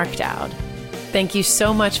Boyles and Mark Dowd. Thank you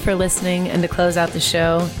so much for listening, and to close out the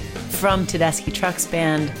show, from Tedeschi Trucks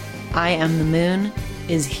Band, I Am the Moon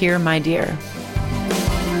is Here, My Dear.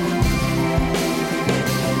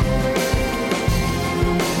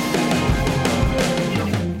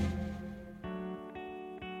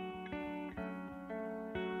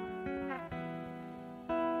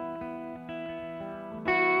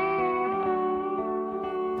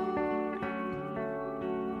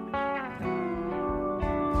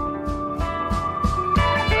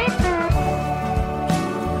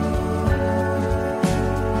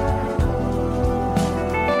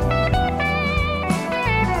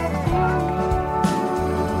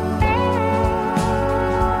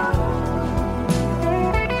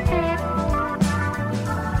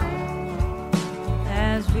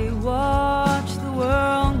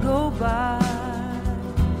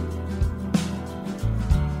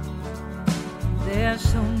 There's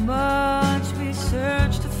so much we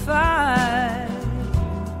search to find,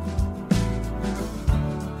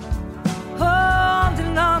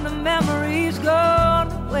 holding on to memories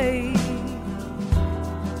gone away,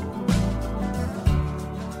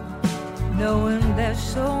 knowing there's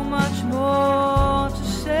so much more to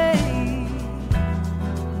say.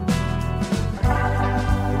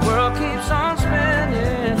 The world keeps on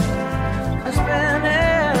spinning,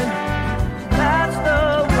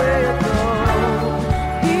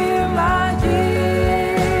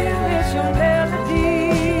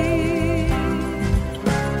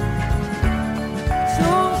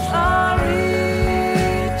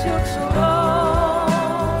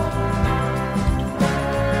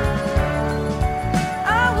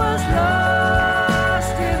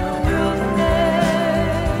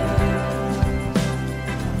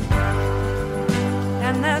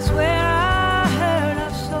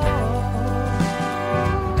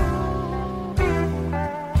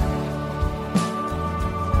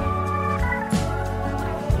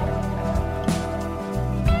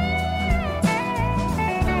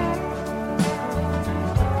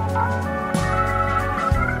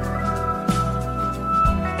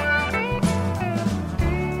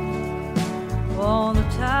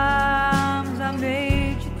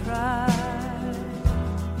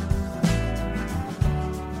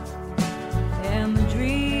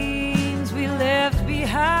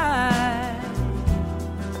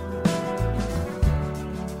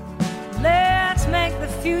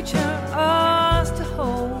 future us to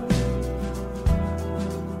hold.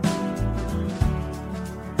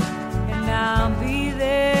 And I'll be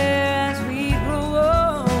there as we grow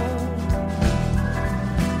old.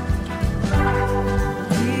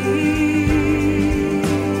 Deep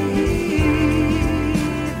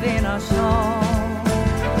in our song,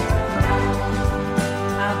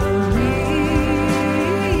 I believed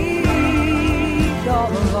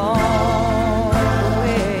all along the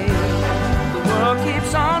way. The world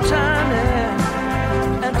keeps on turning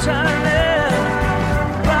and turning,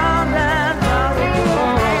 round and round it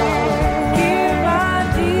goes. Here, my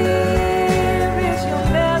dear, is your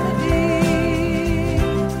melody.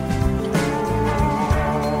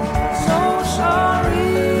 So sorry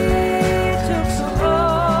it took so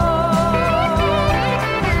long.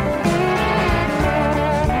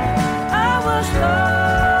 I was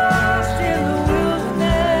lost in the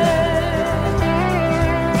wilderness,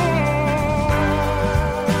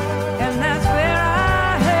 and that's where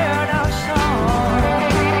I heard our song.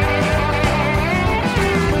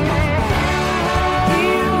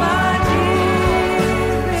 Hear my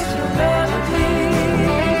dear, it's your melody.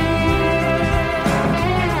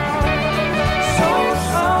 So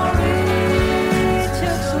sorry it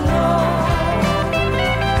took so long.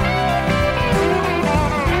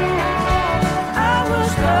 I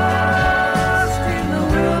was lost in the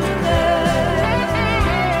wilderness.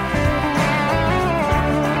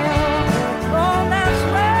 Oh, that's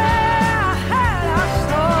where I had our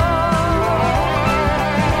song.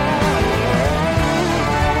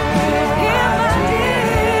 Hear my dear,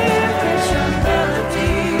 it's your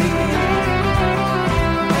melody.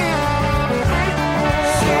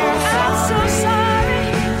 I'm so sorry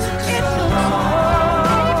it took so long.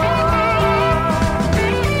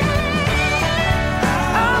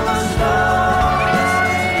 I was lost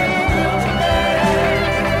in the wilderness.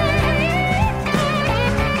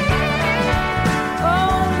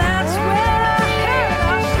 Oh, that's where I heard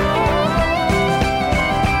our song.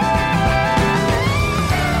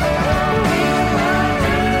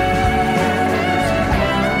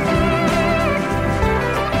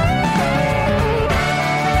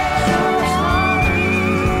 So sorry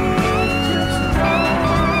it took so long.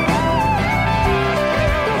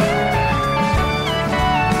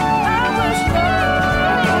 I was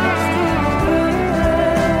lost in the wilderness,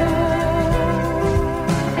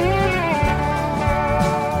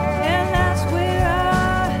 and that's where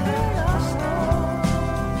I heard our song.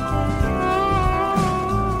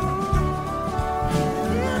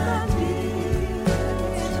 Hear my dear,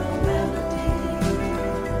 it's your melody.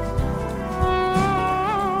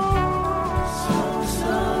 So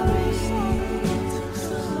sorry it took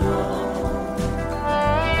so long.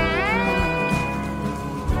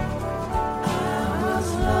 I was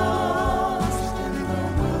lost in the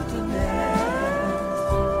wilderness.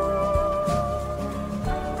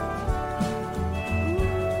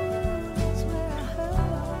 That's where I heard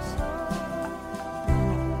our song.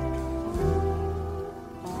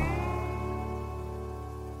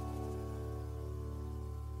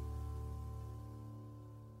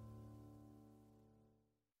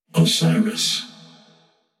 Osiris.